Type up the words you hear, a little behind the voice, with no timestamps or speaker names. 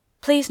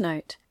Please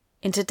note,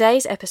 in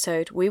today's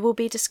episode we will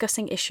be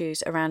discussing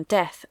issues around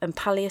death and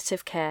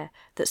palliative care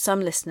that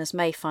some listeners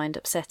may find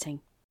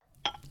upsetting.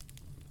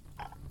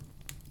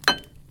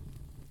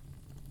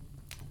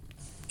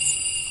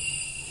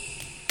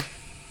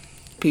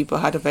 People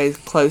had a very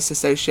close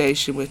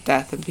association with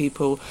death and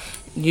people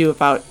knew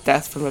about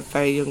death from a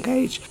very young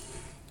age.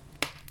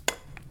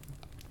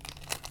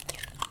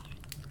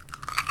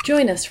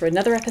 Join us for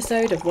another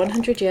episode of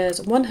 100 Years,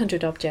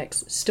 100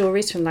 Objects,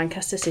 Stories from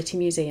Lancaster City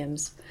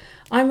Museums.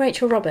 I'm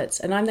Rachel Roberts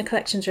and I'm the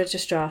Collections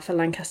Registrar for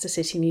Lancaster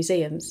City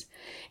Museums.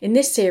 In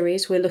this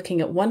series we're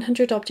looking at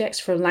 100 objects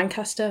from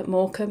Lancaster,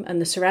 Morecambe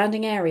and the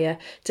surrounding area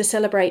to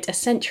celebrate a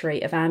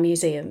century of our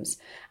museums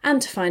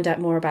and to find out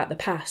more about the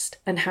past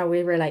and how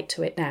we relate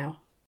to it now.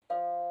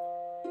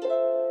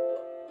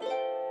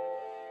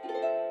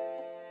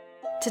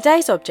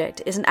 Today's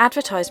object is an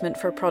advertisement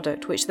for a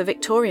product which the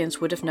Victorians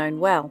would have known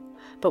well,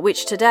 but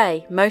which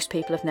today most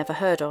people have never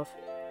heard of.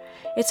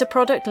 It's a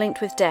product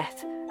linked with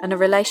death and a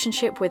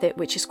relationship with it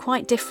which is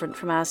quite different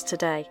from ours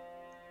today.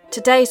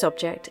 Today's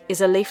object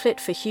is a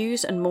leaflet for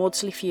Hughes and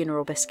Maudsley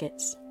funeral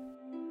biscuits.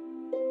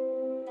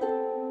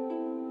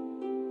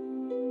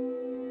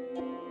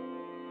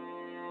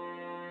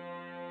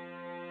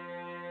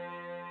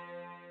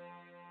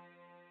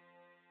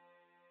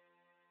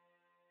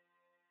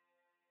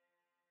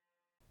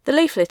 The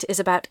leaflet is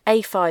about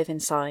A5 in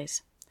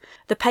size.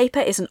 The paper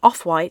is an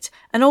off-white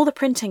and all the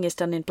printing is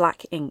done in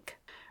black ink.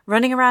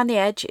 Running around the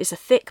edge is a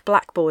thick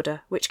black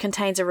border which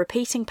contains a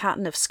repeating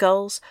pattern of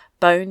skulls,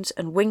 bones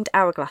and winged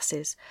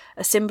hourglasses,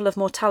 a symbol of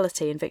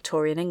mortality in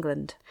Victorian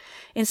England.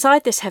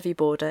 Inside this heavy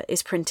border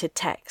is printed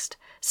text,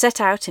 set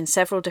out in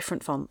several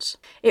different fonts.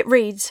 It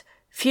reads,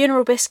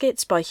 "Funeral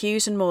Biscuits by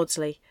Hughes and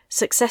Maudsley,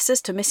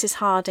 successors to Mrs.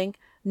 Harding,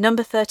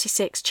 number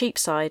 36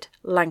 Cheapside,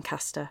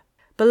 Lancaster."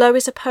 Below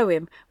is a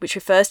poem which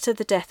refers to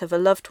the death of a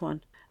loved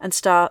one and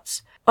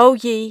starts, "O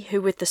ye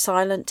who with the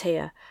silent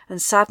tear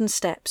and saddened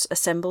steps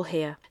assemble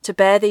here, to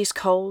bear these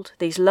cold,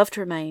 these loved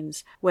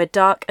remains, where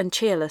dark and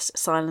cheerless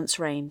silence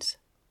reigns."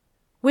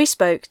 We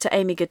spoke to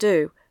Amy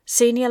Gadoud,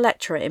 Senior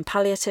Lecturer in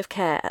Palliative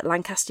Care at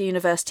Lancaster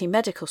University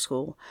Medical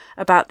School,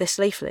 about this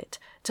leaflet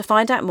to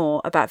find out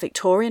more about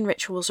Victorian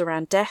rituals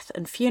around death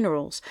and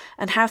funerals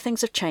and how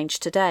things have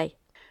changed today.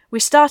 We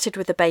started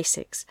with the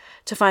basics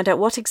to find out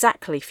what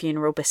exactly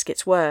funeral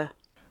biscuits were.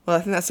 Well,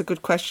 I think that's a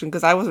good question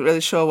because I wasn't really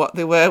sure what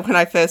they were when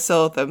I first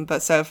saw them,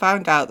 but so I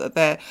found out that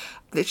they're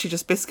literally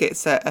just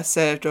biscuits that are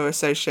served or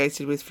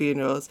associated with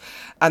funerals,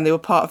 and they were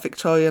part of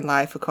Victorian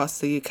life across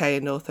the UK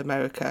and North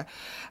America.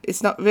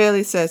 It's not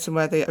really certain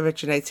where they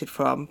originated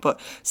from, but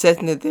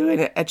certainly they were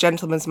in a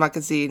gentleman's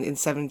magazine in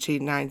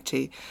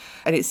 1790,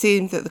 and it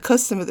seemed that the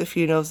custom at the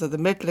funerals of the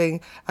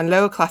middling and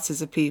lower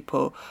classes of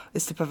people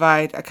is to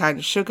provide a kind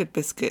of sugared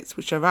biscuits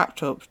which are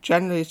wrapped up,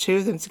 generally two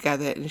of them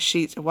together, in a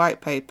sheet of white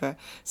paper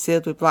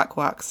sealed with black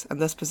wax and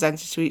thus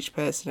presented to each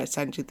person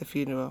attending the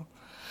funeral.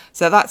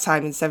 So at that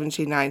time in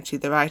 1790,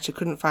 the writer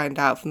couldn't find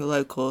out from the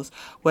locals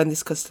when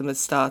this custom had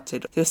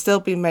started. They were still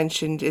being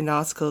mentioned in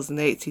articles in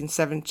the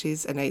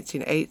 1870s and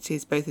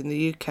 1880s, both in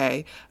the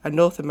UK and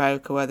North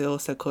America, where they're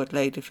also called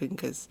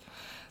ladyfingers.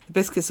 The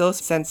biscuits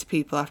also sent to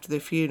people after the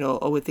funeral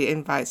or with the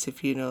invites to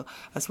funeral,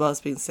 as well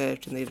as being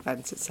served in the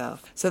event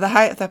itself. So the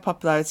height of their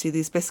popularity,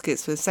 these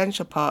biscuits were an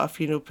essential part of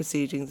funeral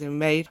proceedings and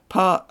made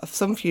part of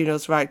some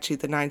funerals right to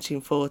the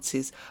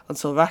 1940s,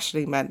 until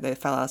rationing meant they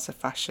fell out of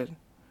fashion.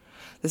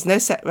 There's no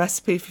set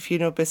recipe for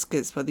funeral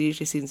biscuits, but there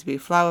usually seems to be a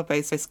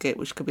flour-based biscuit,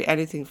 which could be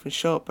anything from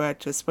shortbread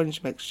to a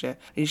sponge mixture,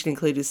 usually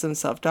including some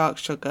sort of dark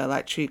sugar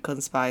like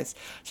treacle spice,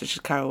 such as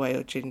caraway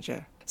or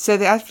ginger. So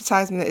the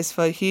advertisement is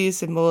for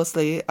Hughes and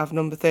Maudsley of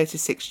number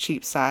 36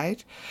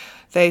 Cheapside.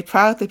 They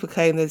proudly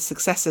proclaim they're the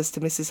successors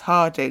to Mrs.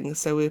 Harding,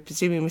 so we're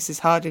presuming Mrs.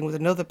 Harding was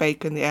another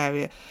baker in the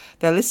area.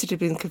 They're listed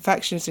in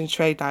Confectioners and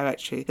Trade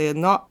Directory. They are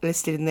not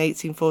listed in the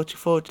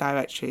 1844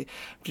 directory,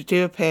 but they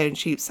do appear in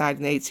Cheapside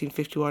in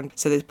 1851,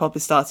 so they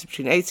probably started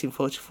between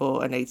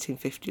 1844 and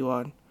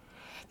 1851.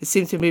 They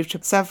seem to have moved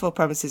to several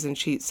premises in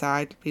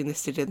Cheapside, being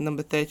listed in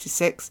number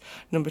 36,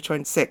 number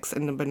 26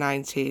 and number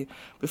 19,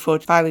 before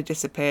finally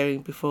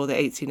disappearing before the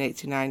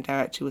 1889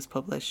 directory was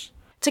published.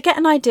 To get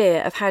an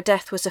idea of how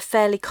death was a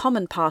fairly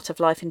common part of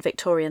life in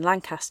Victorian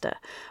Lancaster,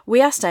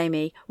 we asked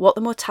Amy what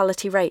the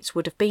mortality rates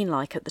would have been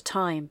like at the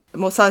time.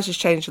 Mortality has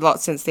changed a lot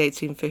since the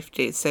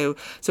 1850s, so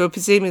we're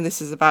presuming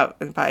this is about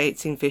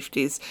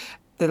 1850s.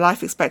 The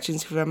life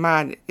expectancy for a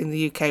man in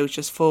the UK was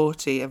just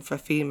 40 and for a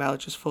female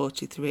just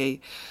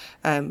 43.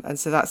 And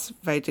so that's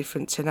very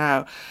different to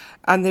now.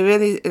 And there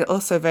really,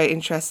 also very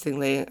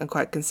interestingly and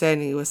quite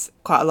concerningly, was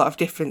quite a lot of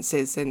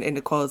differences in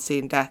inequality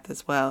in death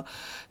as well.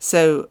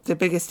 So the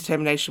biggest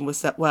determination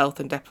was that wealth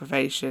and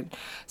deprivation.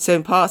 So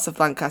in parts of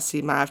Lancaster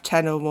you might have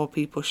 10 or more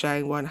people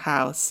sharing one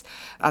house,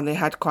 and they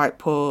had quite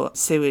poor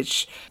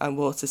sewage and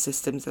water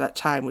systems at that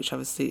time, which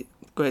obviously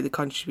greatly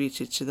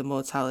contributed to the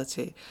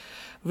mortality.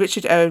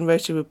 Richard Owen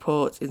wrote a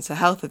report into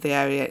health of the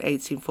area in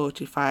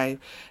 1845.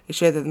 It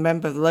showed that the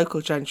member of the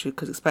local gentry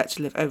could expect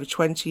to live over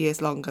 20 years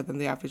longer than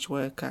the average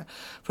worker.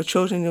 For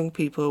children and young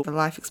people, the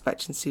life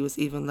expectancy was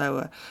even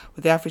lower,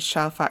 with the average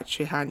child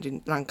factory hand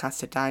in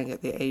Lancaster dying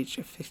at the age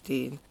of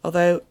 15.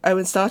 Although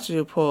Owen started a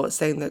report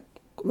saying that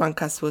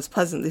Lancaster was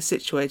pleasantly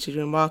situated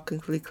and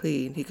remarkably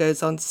clean, he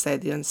goes on to say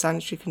the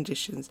unsanitary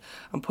conditions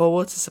and poor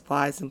water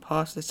supplies in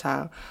part of the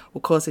town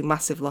were causing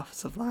massive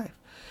loss of life.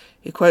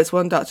 He quotes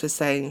one doctor as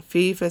saying,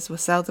 "Fevers were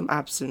seldom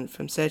absent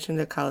from certain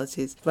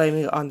localities,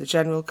 blaming it on the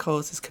general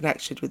causes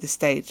connected with the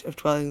state of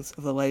dwellings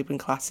of the labouring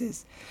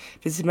classes.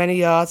 Visited many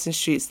yards and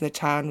streets in the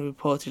town and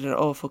reported on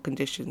awful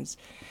conditions.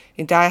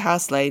 In Dye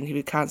House Lane he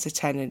recounts a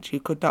tenant who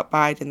could not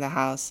bide in the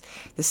house.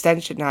 The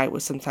stench at night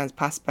was sometimes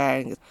past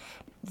bearing.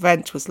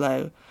 Rent was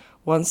low,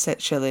 1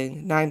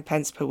 shilling, 9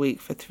 pence per week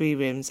for 3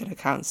 rooms, and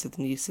accounts of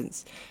the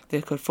nuisance. If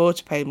they could afford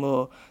to pay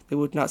more, they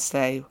would not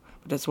stay,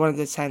 but as one of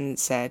the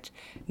tenants said,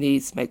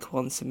 needs make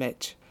one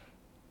submit."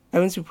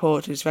 Owen's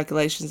report, as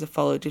regulations have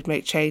followed, did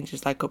make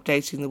changes like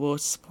updating the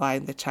water supply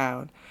in the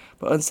town,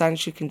 but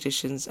unsanitary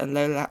conditions and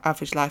low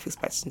average life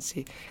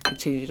expectancy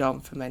continued on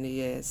for many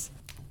years.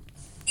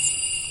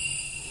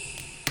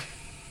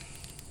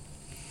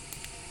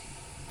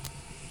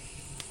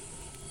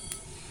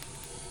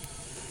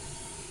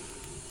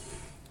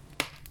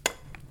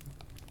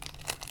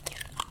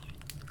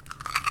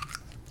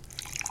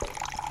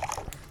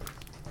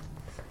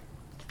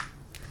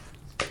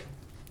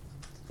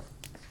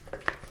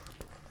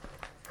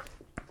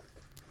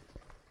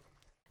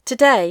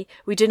 Today,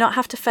 we do not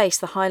have to face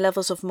the high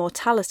levels of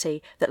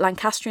mortality that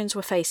Lancastrians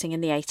were facing in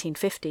the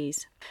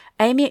 1850s.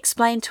 Amy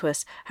explained to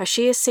us how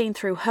she has seen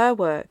through her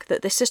work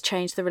that this has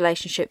changed the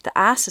relationship that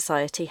our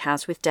society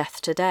has with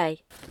death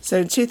today. So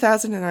in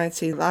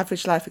 2019, the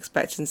average life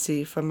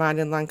expectancy for a man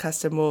in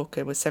Lancaster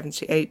Morecambe was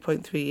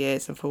 78.3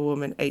 years and for a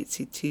woman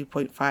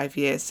 82.5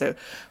 years. So I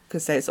can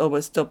say it's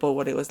almost double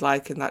what it was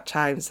like in that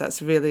time. So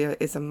that's really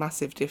is a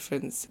massive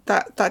difference.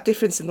 That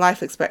difference in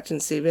life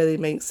expectancy really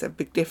makes a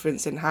big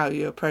difference in how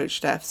you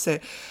approach death. So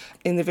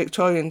in the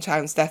Victorian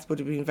times, death would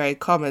have been very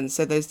common.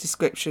 So those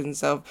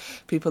descriptions of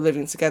people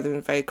living together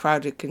in very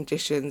crowded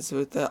conditions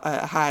with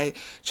a high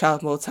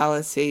child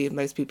mortality,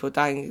 most people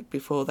dying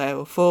before they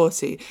were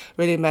 40,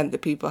 really meant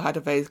that people had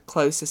a very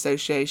close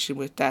association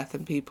with death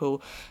and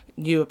people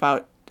knew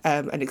about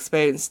and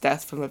experienced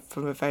death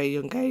from a very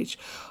young age.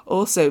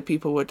 Also,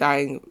 people were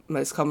dying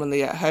most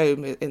commonly at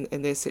home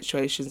in those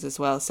situations as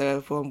well, so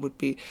everyone would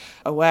be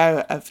aware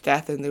of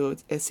death and they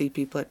would see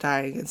people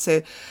dying. And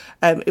so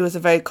it was a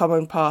very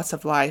common part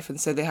of life, and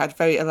so they had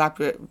very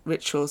elaborate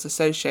rituals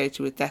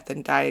associated with death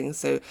and dying.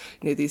 So,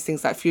 these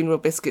things like funeral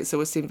biscuits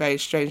always seem very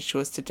strange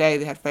to us today.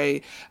 They had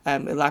very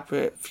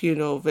elaborate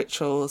funeral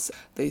rituals.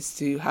 They used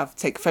to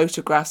take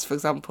photographs, for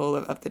example,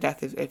 of the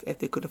death if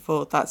they could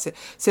afford that.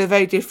 So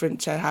very different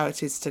to how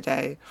it is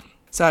today.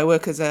 So I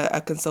work as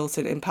a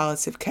consultant in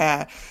palliative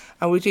care,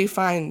 and we do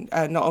find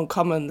not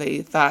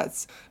uncommonly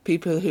that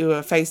people who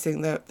are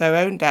facing their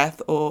own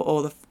death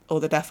or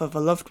the death of a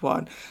loved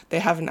one, they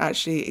haven't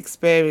actually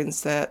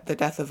experienced the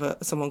death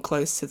of someone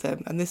close to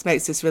them, and this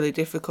makes this really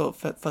difficult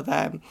for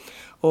them.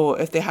 Or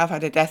if they have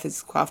had a death,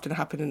 it's quite often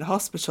happened in a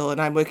hospital,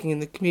 and I'm working in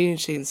the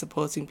community and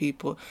supporting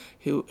people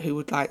who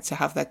would like to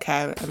have their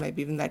care and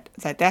maybe even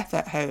their death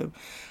at home.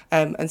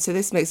 And so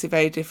this makes it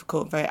very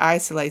difficult, very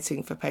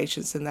isolating for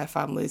patients and their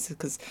families,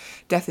 because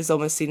death is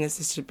almost seen as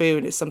a taboo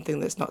and it's something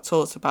that's not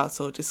talked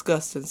about or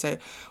discussed. And so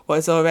what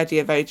is already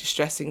a very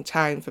distressing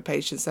time for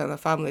patients and their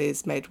family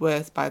is made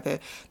worse by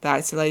the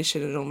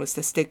isolation and almost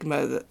the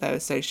stigma that they're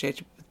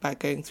associated with by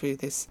going through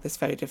this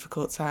very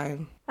difficult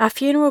time. Our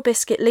funeral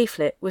biscuit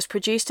leaflet was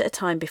produced at a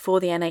time before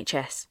the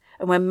NHS,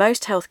 and when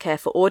most healthcare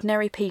for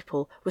ordinary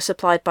people was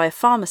supplied by a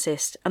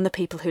pharmacist and the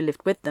people who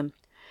lived with them.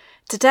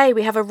 Today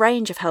we have a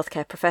range of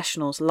healthcare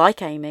professionals,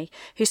 like Amy,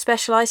 who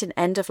specialise in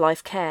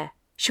end-of-life care.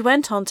 She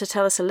went on to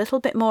tell us a little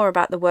bit more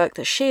about the work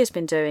that she has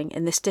been doing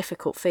in this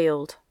difficult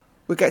field.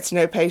 We get to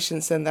know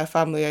patients and their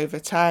family over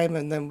time,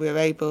 and then we're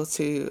able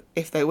to,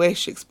 if they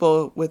wish,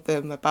 explore with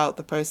them about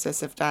the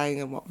process of dying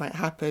and what might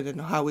happen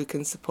and how we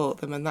can support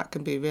them, and that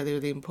can be really,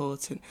 really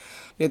important.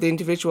 The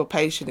individual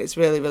patient is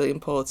really, really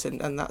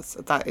important, and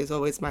that is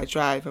always my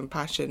drive and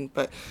passion,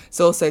 but it's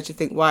also to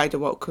think wider,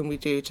 what can we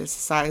do to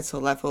societal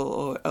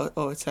level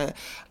or to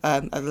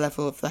a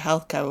level of the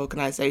healthcare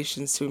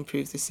organisations to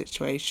improve the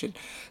situation.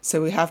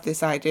 So we have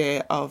this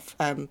idea of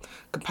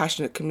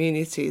compassionate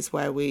communities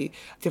where we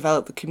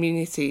develop the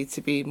community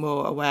to be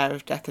more aware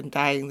of death and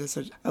dying. There's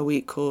a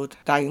week called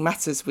Dying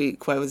Matters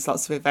Week where there's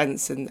lots of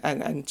events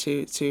and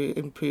to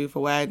improve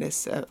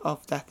awareness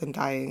of death and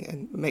dying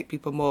and make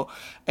people more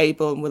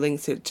able and willing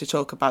to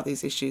talk about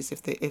these issues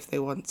if they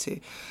want to.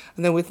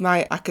 And then with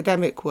my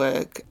academic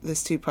work,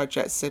 there's 2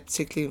 projects I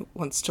particularly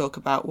want to talk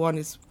about. One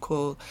is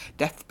called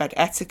Deathbed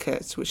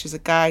Etiquette, which is a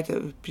guide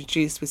that was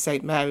produced with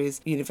St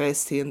Mary's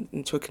University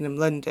in Twickenham,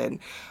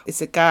 London.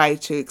 It's a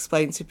guide to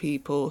explain to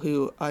people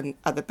who are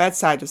at the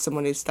bedside of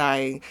someone who's died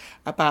dying,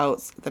 about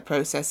the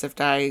process of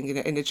dying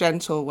in a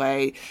gentle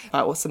way,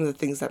 about what some of the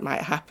things that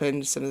might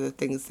happen, some of the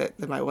things that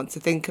they might want to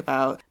think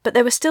about. But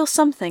there were still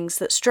some things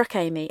that struck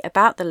Amy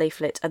about the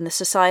leaflet and the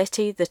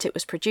society that it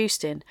was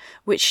produced in,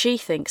 which she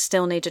thinks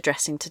still need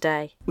addressing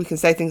today. We can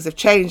say things have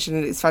changed,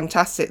 and it's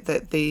fantastic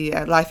that the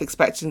life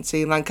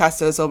expectancy in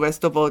Lancaster has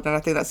almost doubled, and I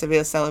think that's a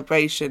real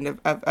celebration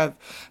of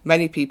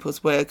many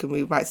people's work, and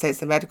we might say it's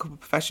the medical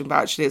profession, but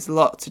actually it's a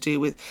lot to do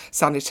with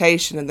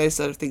sanitation and those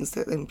sort of things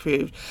that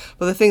improved.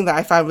 But the thing that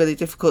I found really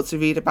difficult to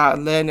read about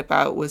and learn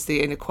about was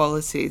the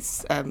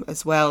inequalities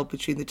as well,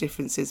 between the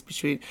differences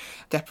between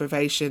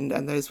deprivation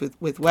and those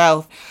with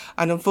wealth.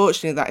 And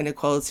unfortunately that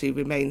inequality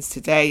remains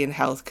today in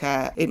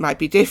healthcare. It might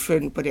be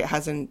different, but it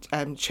hasn't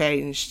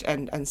changed,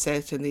 and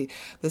certainly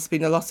there's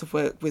been a lot of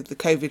work with the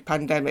COVID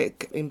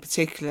pandemic in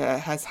particular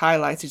has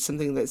highlighted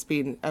something that's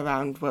been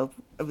around, well,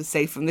 I would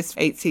say from this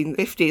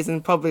 1850s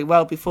and probably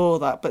well before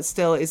that, but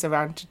still is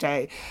around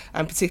today,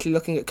 and particularly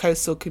looking at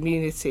coastal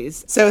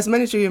communities. So as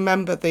many of you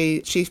remember,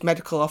 the Chief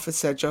Medical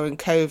Officer during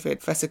COVID,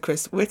 Professor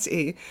Chris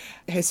Whitty,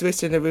 has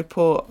written a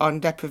report on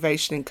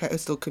deprivation in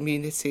coastal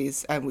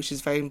communities, which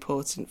is very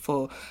important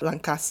for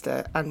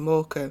Lancaster and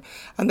Morecambe.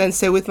 And then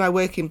so with my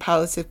work in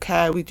palliative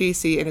care, we do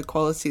see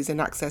inequalities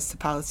in access to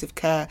palliative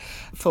care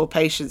for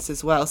patients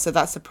as well. So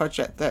that's a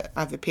project that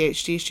I have a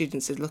PhD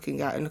students are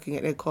looking at, and looking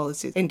at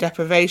inequalities in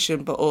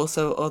deprivation, but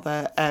also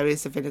other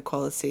areas of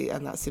inequality,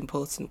 and that's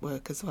important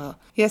work as well.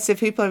 Yes, if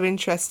people are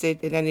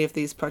interested in any of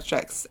these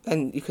projects,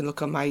 then you can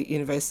look on my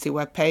university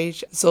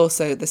webpage. It's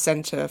also the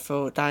Centre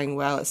for Dying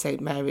Well at St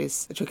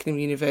Mary's, Twickenham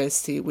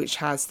University, which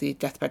has the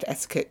deathbed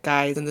etiquette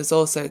guide, and there's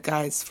also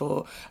guides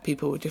for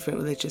people with different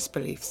religious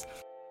beliefs.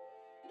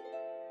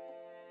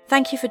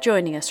 Thank you for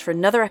joining us for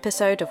another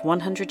episode of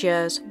 100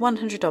 Years,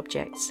 100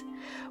 Objects.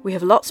 We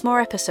have lots more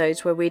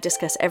episodes where we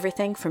discuss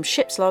everything from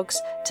ship's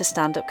logs to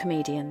stand-up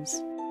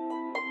comedians.